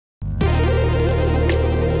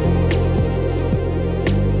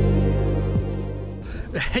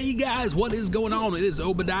guys, what is going on? It is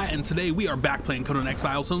Obediah, and today we are back playing Conan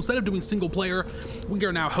Exiles. So instead of doing single player, we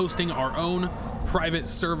are now hosting our own private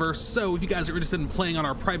server. So if you guys are interested in playing on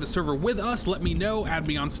our private server with us, let me know, add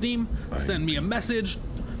me on Steam, send me a message,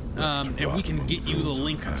 and we can get you the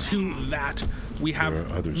link to that. We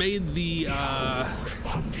have made the,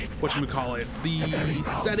 the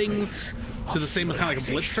settings to the same as kind of like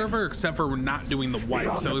a Blitz server, except for we're not doing the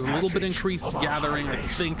wipe. So there's a little bit increased gathering, I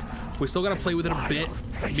think. We still got to play with it a bit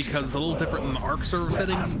because it's a little different than the ARC server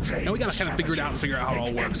settings, and we got to kind of figure it out and figure out how it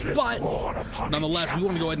all works. But nonetheless, we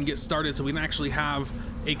want to go ahead and get started so we can actually have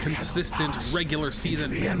a consistent regular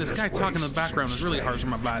season. Man, this guy talking in the background is really harsh on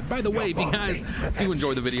my vibe. By the way, if you guys do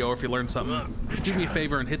enjoy the video or if you learned something, do me a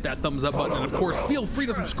favor and hit that thumbs up button, and of course, feel free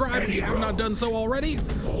to subscribe if you have not done so already.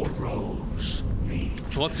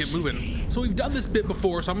 So let's get moving. So we've done this bit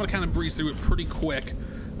before, so I'm gonna kind of breeze through it pretty quick.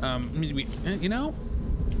 You know,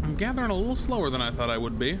 I'm gathering a little slower than I thought I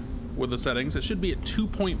would be with the settings. It should be at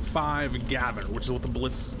 2.5 gather, which is what the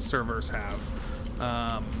Blitz servers have.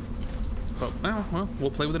 But well,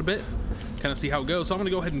 we'll play with it a bit, kind of see how it goes. So I'm gonna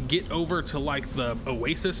go ahead and get over to like the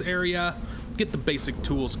Oasis area, get the basic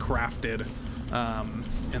tools crafted,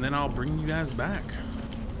 and then I'll bring you guys back.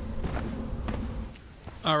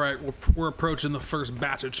 All right, we're approaching the first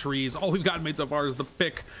batch of trees. All we've got made so far is the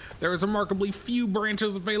pick. There is remarkably few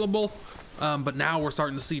branches available, but now we're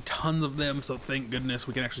starting to see tons of them, so thank goodness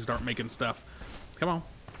we can actually start making stuff. Come on,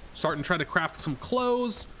 starting to try to craft some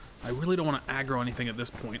clothes. I really don't want to aggro anything at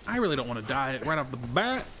this point. I really don't want to die right off the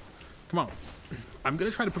bat. Come on. I'm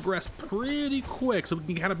going to try to progress pretty quick so we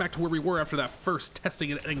can get kind of back to where we were after that first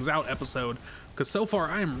testing things out episode, because so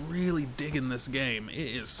far I am really digging this game. It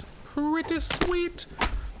is pretty sweet.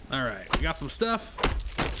 All right, we got some stuff.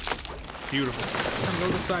 Beautiful. Let's kind of go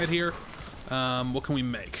to the side here. What can we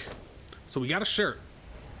make? So we got a shirt.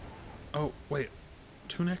 Oh, wait.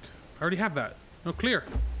 Tunic? I already have that. No, clear.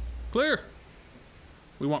 Clear.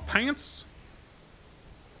 We want pants.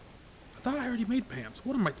 I thought I already made pants.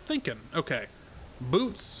 What am I thinking? Okay.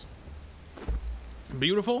 Boots.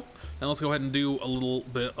 Beautiful. Now let's go ahead and do a little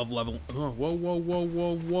bit of level. Oh, whoa, whoa, whoa,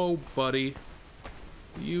 whoa, whoa, buddy.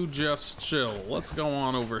 You just chill. Let's go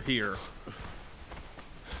on over here.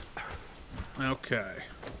 Okay.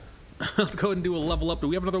 Let's go ahead and do a level up. Do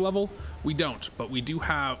we have another level? We don't, but we do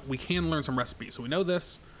have, we can learn some recipes. So we know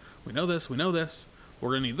this, we know this, we know this. We're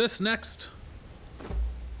gonna need this next.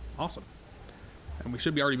 Awesome. And we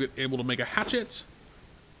should be already able to make a hatchet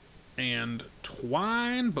and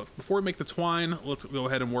twine, but before we make the twine, let's go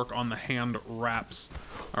ahead and work on the hand wraps.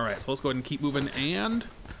 All right, so let's go ahead and keep moving, and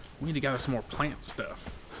we need to gather some more plant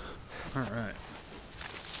stuff. All right.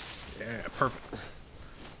 Yeah, perfect.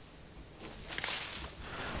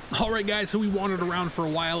 All right, guys, so we wandered around for a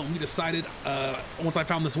while, and we decided, once I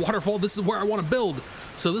found this waterfall, this is where I want to build.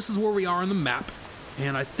 So this is where we are on the map.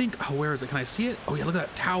 And I think, oh, where is it? Can I see it? Oh, yeah, look at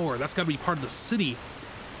that tower. That's got to be part of the city.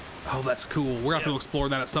 Oh, that's cool. We're going to have to explore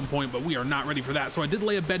that at some point, but we are not ready for that. So I did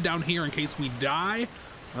lay a bed down here in case we die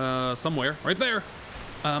somewhere. Right there.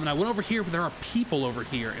 And I went over here, but there are people over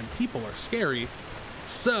here, and people are scary.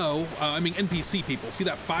 So, I mean, NPC people. See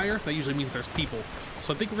that fire? That usually means there's people.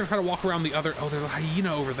 So I think we're going to try to walk around the other... Oh, there's a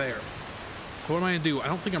hyena over there. So what am I going to do? I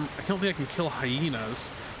don't think I can kill hyenas.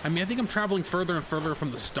 I mean, I think I'm traveling further and further from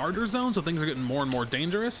the starter zone, so things are getting more and more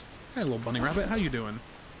dangerous. Hey, little bunny rabbit, how you doing?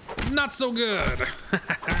 Not so good.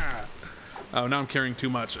 Oh, now I'm carrying too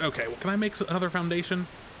much. Okay, well, can I make another foundation?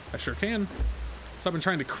 I sure can. So I've been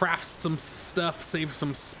trying to craft some stuff, save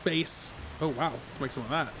some space. Oh, wow, let's make some of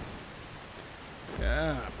that.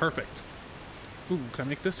 Yeah, perfect. Ooh, can I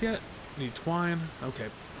make this yet? Need twine. Okay.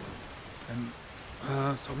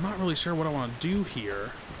 And so I'm not really sure what I want to do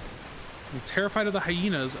here. I'm terrified of the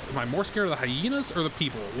hyenas. Am I more scared of the hyenas or the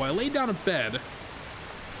people? Well, I laid down a bed.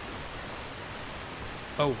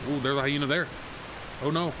 Oh, ooh, there's a hyena there. Oh,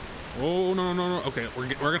 no. Oh, no, no, no. Okay, we're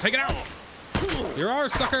going to take it out. You're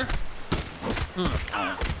ours, sucker.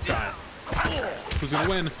 Die. Who's going to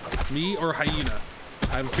win? Me or hyena?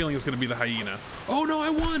 I have a feeling it's going to be the hyena. Oh, no, I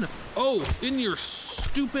won. Oh, in your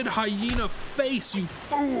stupid hyena face, you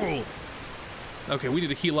fool. Okay, we need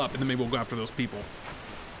to heal up, and then maybe we'll go after those people.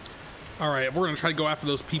 All right, we're gonna try to go after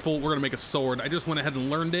those people. We're gonna make a sword. I just went ahead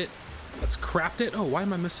and learned it. Let's craft it. Oh, why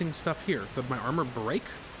am I missing stuff here? Did my armor break?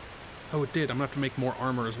 Oh, it did. I'm gonna have to make more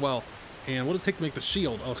armor as well. And what does it take to make the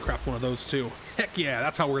shield? Oh, let's craft one of those too. Heck yeah,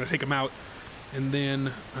 that's how we're gonna take them out. And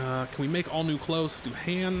then, can we make all new clothes? Let's do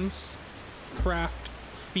hands, craft,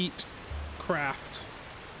 feet, craft,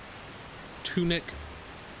 tunic,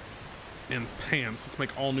 and pants. Let's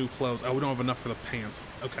make all new clothes. Oh, we don't have enough for the pants.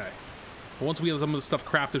 Okay. But once we get some of the stuff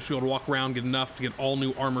crafted, we'll be able to walk around, get enough to get all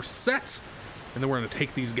new armor sets. and then we're gonna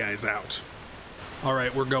take these guys out. All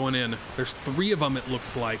right, we're going in. There's 3 of them, it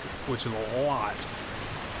looks like, which is a lot.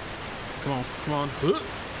 Come on, come on.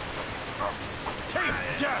 Taste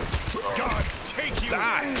death! Gods take you!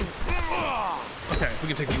 Die! Okay, if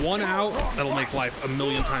we can take 1 out, that'll make life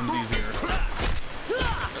 1,000,000 times easier.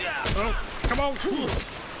 Oh, come on!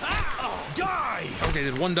 Die! Okay,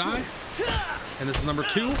 did 1 die? And this is number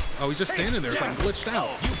 2? Oh, he's just standing there. It's like glitched out.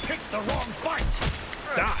 You picked the wrong fight!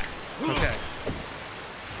 Die! Okay.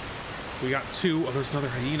 We got 2. Oh, there's another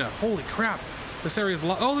hyena. Holy crap. This area's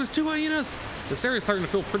oh, there's 2 hyenas! This area's starting to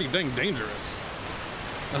feel pretty dang dangerous.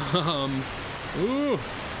 Ooh.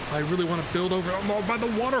 I really want to build over by the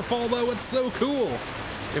waterfall, though. It's so cool.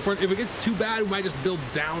 If it gets too bad, we might just build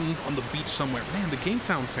down on the beach somewhere. Man, the game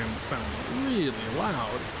sounds really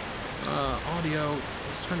loud. Audio,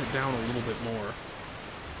 let's turn it down a little bit more.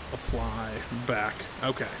 Apply, back.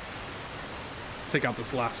 Okay. Let's take out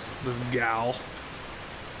this gal.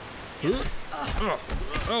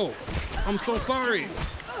 Oh, I'm so sorry.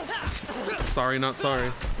 Sorry, not sorry.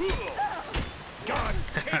 Gods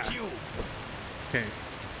take you! Okay,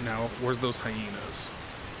 now where's those hyenas?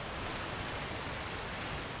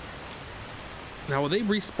 Now will they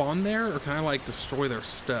respawn there, or can I like destroy their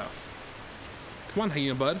stuff? Come on,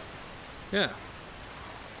 hyena bud. Yeah.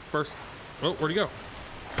 First. Oh, where'd he go?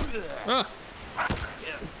 Ah.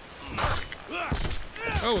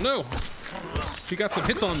 Oh no. He got some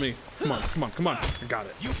hits on me. Come on, come on, come on. I got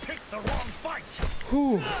it. You picked the wrong fight!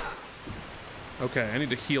 Whew. Okay, I need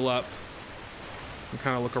to heal up and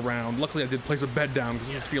kind of look around. Luckily, I did place a bed down because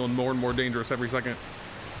this is feeling more and more dangerous every second.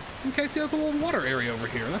 Okay, see, there's a little water area over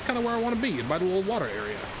here. That's kind of where I want to be, by the little water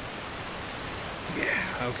area.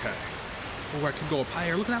 Yeah, okay. Oh, I could go up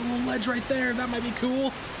higher. Look at that little ledge right there. That might be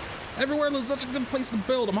cool. Everywhere is such a good place to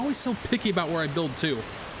build. I'm always so picky about where I build, too.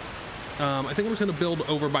 I think I'm just going to build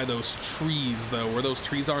over by those trees, though, where those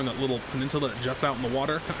trees are in that little peninsula that juts out in the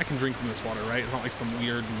water. I can drink from this water, right? It's not like some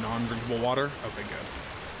weird non-drinkable water. Okay,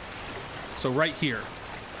 good. So right here,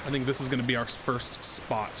 I think this is going to be our first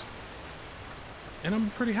spot. And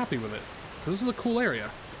I'm pretty happy with it, because this is a cool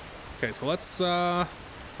area. Okay, so let's, I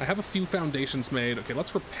have a few foundations made. Okay,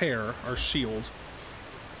 let's repair our shield.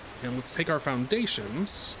 And let's take our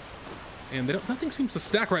foundations. And nothing seems to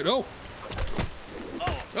stack right. Oh!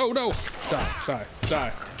 Oh no! Die, die,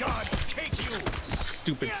 die. God take you!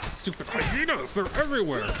 Stupid, stupid hyenas! They're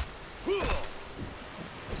everywhere!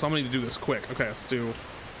 So I'm gonna need to do this quick. Okay, let's do...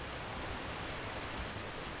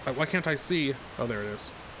 Why can't I see? Oh, there it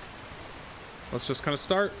is. Let's just kind of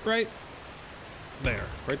start right there.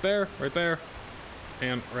 Right there, right there,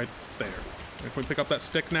 and right there. Can we pick up that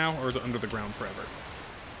stick now, or is it under the ground forever?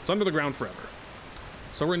 It's under the ground forever.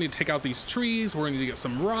 So we're gonna need to take out these trees, we're gonna need to get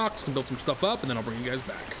some rocks and build some stuff up, and then I'll bring you guys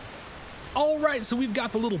back. All right, so we've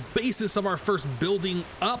got the little basis of our first building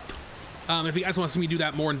up. If you guys want to see me do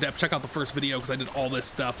that more in depth, check out the first video, because I did all this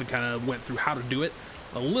stuff and kind of went through how to do it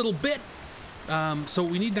a little bit. So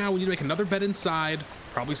what we need now, we need to make another bed inside,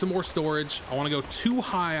 probably some more storage. I want to go 2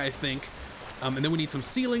 high, I think. And then we need some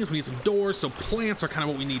ceilings, we need some doors, so plants are kind of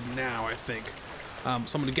what we need now, I think. So I'm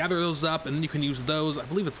going to gather those up, and then you can use those. I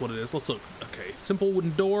believe it's what it is. Let's look. Okay, simple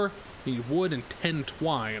wooden door. You need wood and 10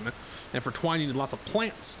 twine. And for twine, you need lots of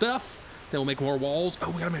plant stuff. Then we'll make more walls.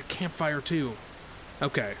 Oh, we got to make a campfire, too.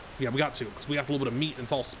 Okay, yeah, we got to, because we got a little bit of meat, and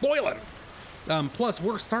it's all spoiling. Plus,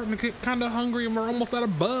 we're starting to get kind of hungry, and we're almost out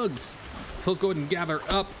of bugs. So let's go ahead and gather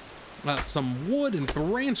up some wood and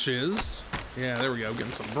branches. Yeah, there we go.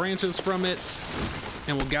 Getting some branches from it.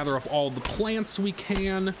 And we'll gather up all the plants we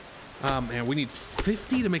can. And we need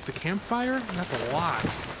 50 to make the campfire? That's a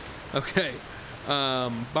lot. Okay. But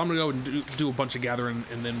I'm going to go and do a bunch of gathering,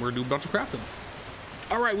 and then we're going to do a bunch of crafting.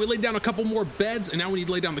 All right, we laid down a couple more beds, and now we need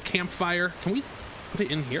to lay down the campfire. Can we put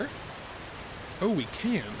it in here? Oh, we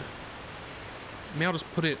can. Maybe I'll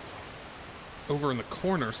just put it over in the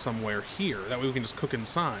corner somewhere here. That way we can just cook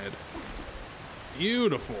inside.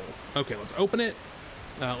 Beautiful. Okay, let's open it.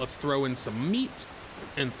 Let's throw in some meat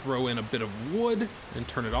and throw in a bit of wood and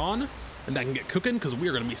turn it on. And that can get cooking, because we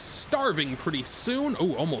are going to be starving pretty soon.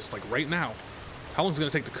 Oh, almost like right now. How long is it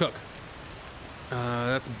going to take to cook?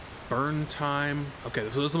 That's burn time. Okay,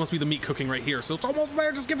 so this must be the meat cooking right here. So it's almost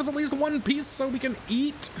there. Just give us at least 1 piece so we can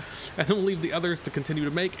eat. And then we'll leave the others to continue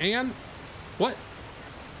to make. And what?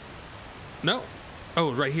 No.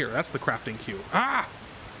 Oh, right here. That's the crafting queue. Ah!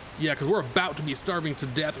 Yeah, because we're about to be starving to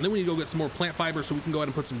death. And then we need to go get some more plant fiber so we can go ahead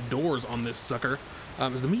and put some doors on this sucker.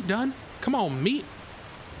 Is the meat done? Come on, meat.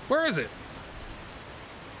 Where is it?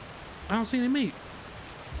 I don't see any meat.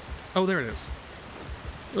 Oh, there it is.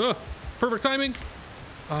 Ugh, perfect timing.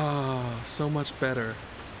 Ah, so much better.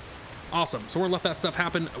 Awesome. So we're gonna let that stuff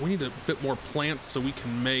happen. We need a bit more plants so we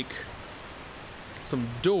can make some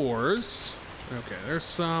doors. Okay, there's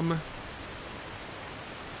some.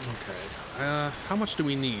 Okay, how much do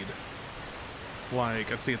we need? Like,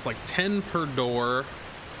 let's see, it's like 10 per door,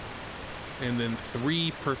 and then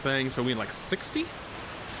 3 per thing, so we need like 60?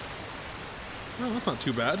 Oh, that's not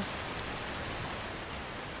too bad.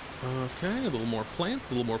 Okay, a little more plants,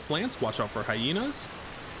 a little more plants. Watch out for hyenas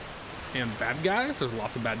and bad guys. There's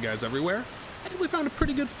lots of bad guys everywhere. I think we found a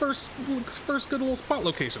pretty good first good little spot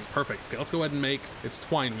location. Perfect. Okay, let's go ahead and make, it's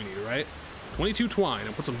twine we need, right? 22 twine,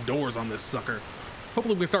 and put some doors on this sucker.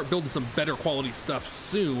 Hopefully we can start building some better quality stuff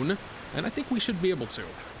soon, and I think we should be able to.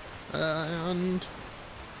 And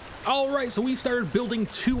all right, so we started building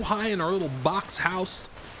 2 high in our little box house,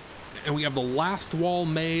 and we have the last wall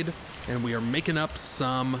made, and we are making up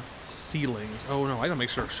some ceilings. Oh no, I gotta make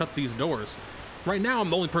sure to shut these doors. Right now, I'm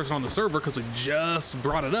the only person on the server because we just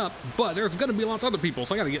brought it up, but there's gonna be lots of other people,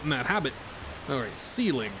 so I gotta get in that habit. All right,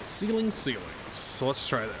 ceilings. So let's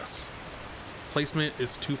try this. Placement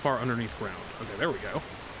is too far underneath ground. Okay, there we go.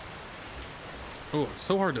 Oh, it's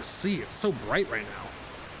so hard to see. It's so bright right now.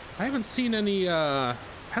 I haven't seen any,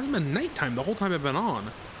 hasn't been nighttime the whole time I've been on.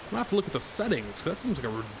 I'm gonna have to look at the settings. That seems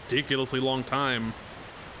like a ridiculously long time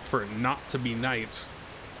for it not to be night.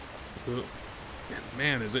 Ugh. And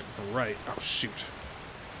man, is it bright. Oh, shoot.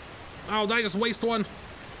 Oh, did I just waste one?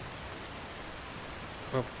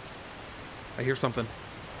 Oh, I hear something.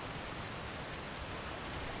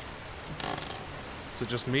 Is it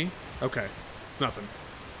just me? Okay, it's nothing.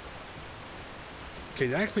 Okay,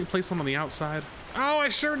 did I actually place one on the outside? Oh, I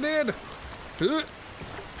sure did! Oh,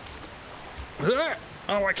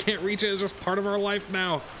 I can't reach it. It's just part of our life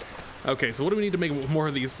now. Okay, so what do we need to make more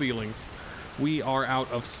of these ceilings? We are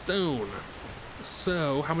out of stone.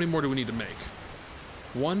 So, how many more do we need to make?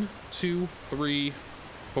 1, 2, 3,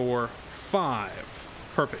 4, 5.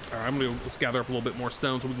 Perfect. All right, let's gather up a little bit more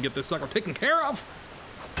stone so we can get this sucker taken care of.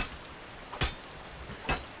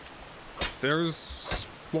 There's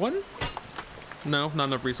 1? No, not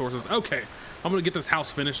enough resources. Okay, I'm gonna get this house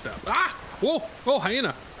finished up. Ah! Whoa! Oh,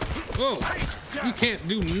 hyena! Whoa! You can't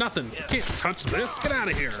do nothing. You can't touch this. Get out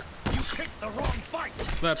of here. You picked the wrong fight.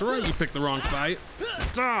 That's right, you picked the wrong fight.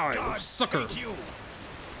 Die, you sucker.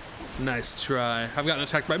 Nice try. I've gotten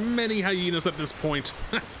attacked by many hyenas at this point.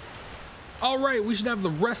 All right, we should have the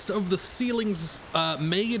rest of the ceilings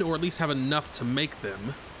made, or at least have enough to make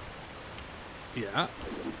them. Yeah,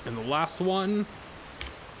 and the last one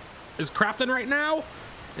is crafting right now.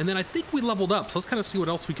 And then I think we leveled up, so let's kind of see what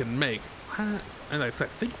else we can make. And I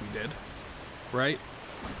think we did, right?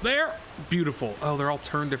 There, beautiful. Oh, they're all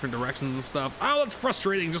turned different directions and stuff. Oh, that's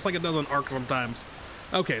frustrating, just like it does on Ark sometimes.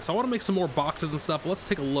 Okay, so I want to make some more boxes and stuff. Let's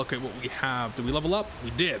take a look at what we have. Did we level up?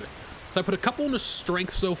 We did. So I put a couple into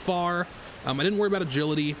strength so far. I didn't worry about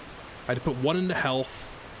agility. I had to put 1 into health.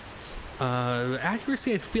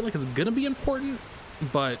 Accuracy, I feel like is gonna be important,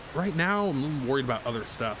 but right now I'm worried about other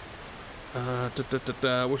stuff.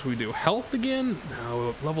 What should we do? Health again?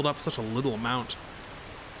 No, leveled up such a little amount.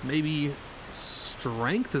 Maybe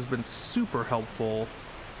strength has been super helpful.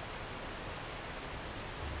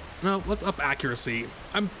 No, let's up accuracy.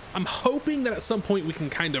 I'm hoping that at some point we can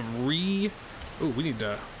kind of oh, we need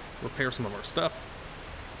to repair some of our stuff.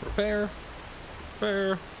 Repair.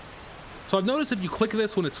 So I've noticed if you click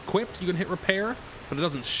this when it's equipped, you can hit repair, but it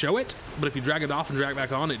doesn't show it. But if you drag it off and drag it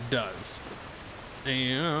back on, it does.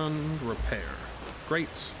 And repair.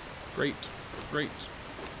 Great.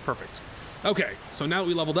 Perfect. Okay, so now that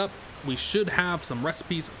we leveled up, we should have some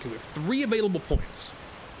recipes. Okay, we have 3 available points.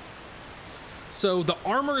 So the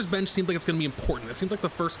armorer's bench seems like it's going to be important. It seems like the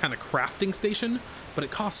first kind of crafting station, but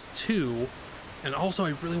it costs 2. And also,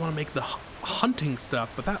 I really want to make the hunting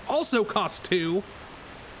stuff, but that also costs 2.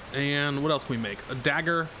 And what else can we make? A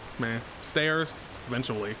dagger, meh. Stairs,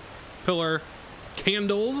 eventually. Pillar,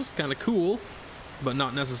 candles, kind of cool, but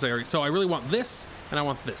not necessary. So I really want this, and I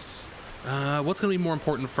want this. What's going to be more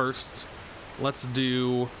important first? Let's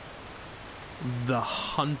do the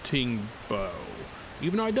hunting bow.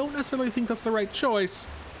 Even though I don't necessarily think that's the right choice,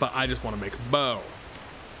 but I just want to make a bow.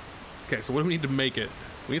 Okay, so what do we need to make it?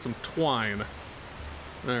 We need some twine.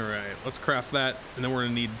 All right, let's craft that, and then we're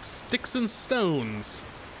gonna need sticks and stones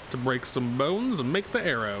to break some bones and make the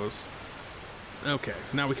arrows. Okay,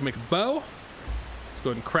 so now we can make a bow. Let's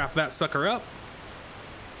go ahead and craft that sucker up.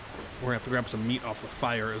 We're gonna have to grab some meat off the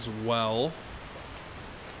fire as well.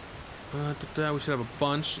 We should have a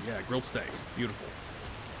bunch. Yeah, grilled steak. Beautiful.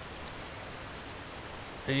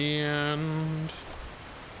 And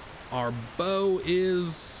our bow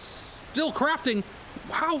is still crafting.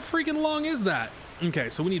 How freaking long is that? Okay,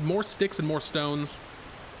 so we need more sticks and more stones.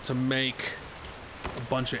 to make a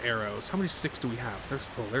bunch of arrows. How many sticks do we have?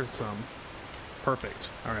 There's some. Perfect.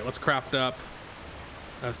 All right, let's craft up.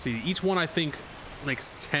 Let's see. Each one I think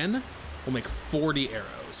makes 10. We'll make 40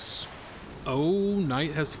 arrows. Oh,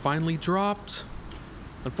 night has finally dropped.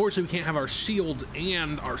 Unfortunately, we can't have our shields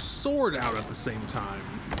and our sword out at the same time.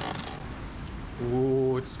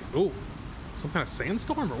 Ooh, some kind of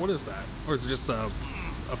sandstorm, or what is that? Or is it just a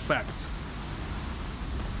effect?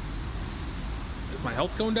 Is my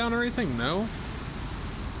health going down or anything? No.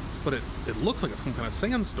 But it looks like it's some kind of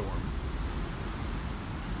sandstorm.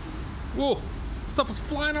 Whoa, stuff is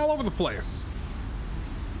flying all over the place.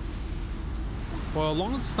 Well, as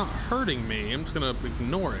long as it's not hurting me, I'm just gonna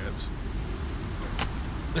ignore it.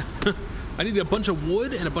 I need a bunch of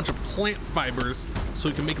wood and a bunch of plant fibers so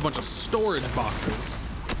we can make a bunch of storage boxes.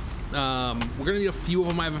 We're gonna need a few of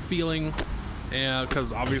them, I have a feeling,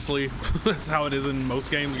 because obviously that's how it is in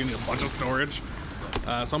most games. You're gonna need a bunch of storage.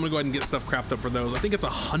 So I'm gonna go ahead and get stuff crafted up for those. I think it's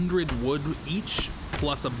 100 wood each,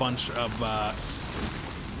 plus a bunch of,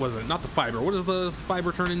 what is it? Not the fiber. What does the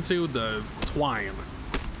fiber turn into? The twine.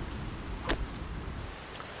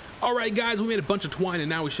 All right, guys, we made a bunch of twine, and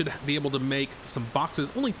now we should be able to make some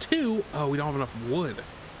boxes. Only 2. Oh, we don't have enough wood.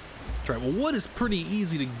 That's right. Well, wood is pretty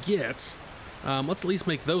easy to get. Let's at least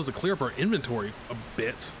make those to clear up our inventory a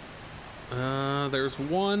bit. There's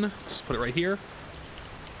one. Just put it right here.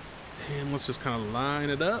 And let's just kind of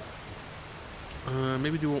line it up.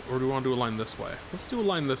 Maybe do we want to do a line this way? Let's do a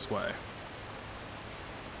line this way.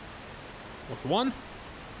 With 1.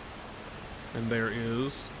 And there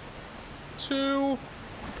is 2.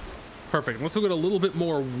 Perfect. Let's go get a little bit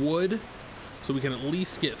more wood so we can at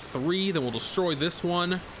least get 3. Then we'll destroy this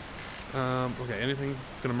one. Okay, anything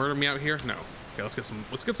gonna murder me out here? No. Okay, let's get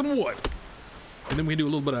some wood. And then we can do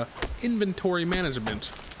a little bit of inventory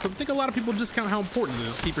management, because I think a lot of people discount how important it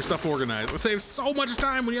is to keep your stuff organized. It saves so much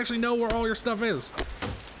time when you actually know where all your stuff is.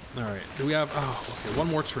 All right, do we have, oh, okay, one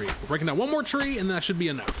more tree. We're breaking down one more tree and that should be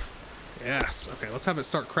enough. Yes, okay, let's have it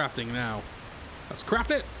start crafting now. Let's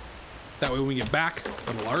craft it. That way when we get back,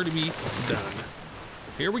 it'll already be done.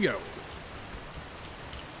 Here we go.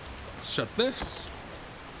 Let's shut this.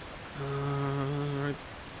 Right.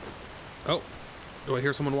 Oh, do I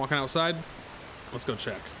hear someone walking outside? Let's go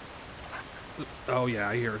check. Oh yeah,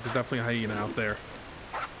 I hear it. There's definitely a hyena out there.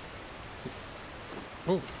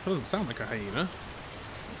 Oh, that doesn't sound like a hyena.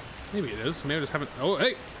 Maybe it is. Maybe I just haven't. Oh,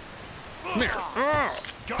 hey! Come here. Oh!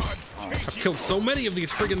 I've killed so many of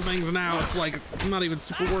these friggin' things now, it's like I'm not even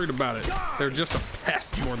super worried about it. They're just a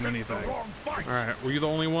pest more than anything. Alright, were you the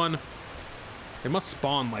only one? They must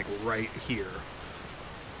spawn like right here.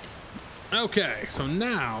 Okay, so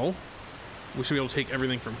now we should be able to take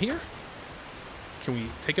everything from here. Can we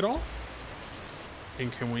take it all?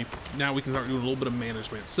 And can we, now we can start doing a little bit of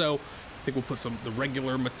management. So I think we'll put the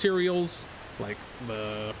regular materials, like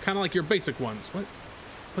kind of like your basic ones. What?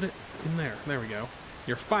 Put it in there. There we go.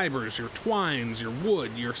 Your fibers, your twines, your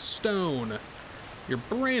wood, your stone, your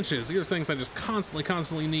branches. These are things I just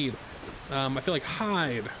constantly need. I feel like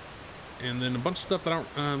hide. And then a bunch of stuff that I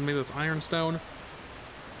don't, maybe that's ironstone.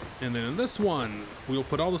 And then in this one, we'll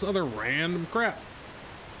put all this other random crap.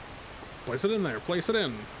 Place it in there. Place it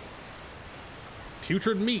in.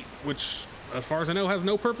 Putrid meat, which, as far as I know, has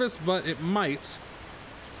no purpose, but it might.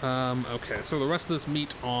 Okay, so the rest of this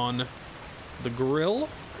meat on the grill.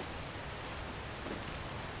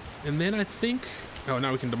 And then I think... Oh,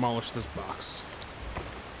 now we can demolish this box.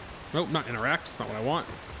 Nope, not interact. That's not what I want.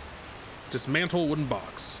 Dismantle wooden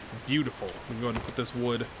box. Beautiful. We can go ahead and put this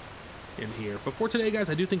wood in here. But for today,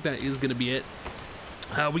 guys, I do think that is going to be it.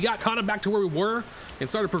 We got caught up back to where we were and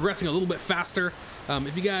started progressing a little bit faster.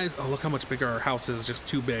 If you guys... Oh, look how much bigger our house is. Just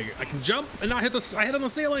too big. I can jump and not hit I hit on the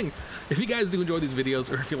ceiling. If you guys do enjoy these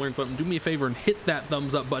videos, or if you learned something, do me a favor and hit that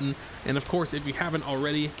thumbs up button. And of course, if you haven't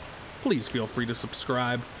already, please feel free to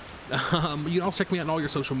subscribe. You can also check me out on all your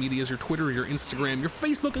social medias, your Twitter, your Instagram, your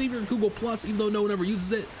Facebook, and even your Google+, even though no one ever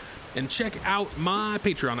uses it. And check out my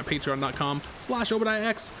Patreon at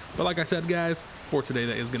patreon.com/ObediahX. But like I said, guys, for today,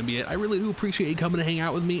 that is going to be it. I really do appreciate you coming to hang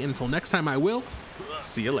out with me. And until next time, I will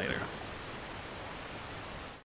see you later.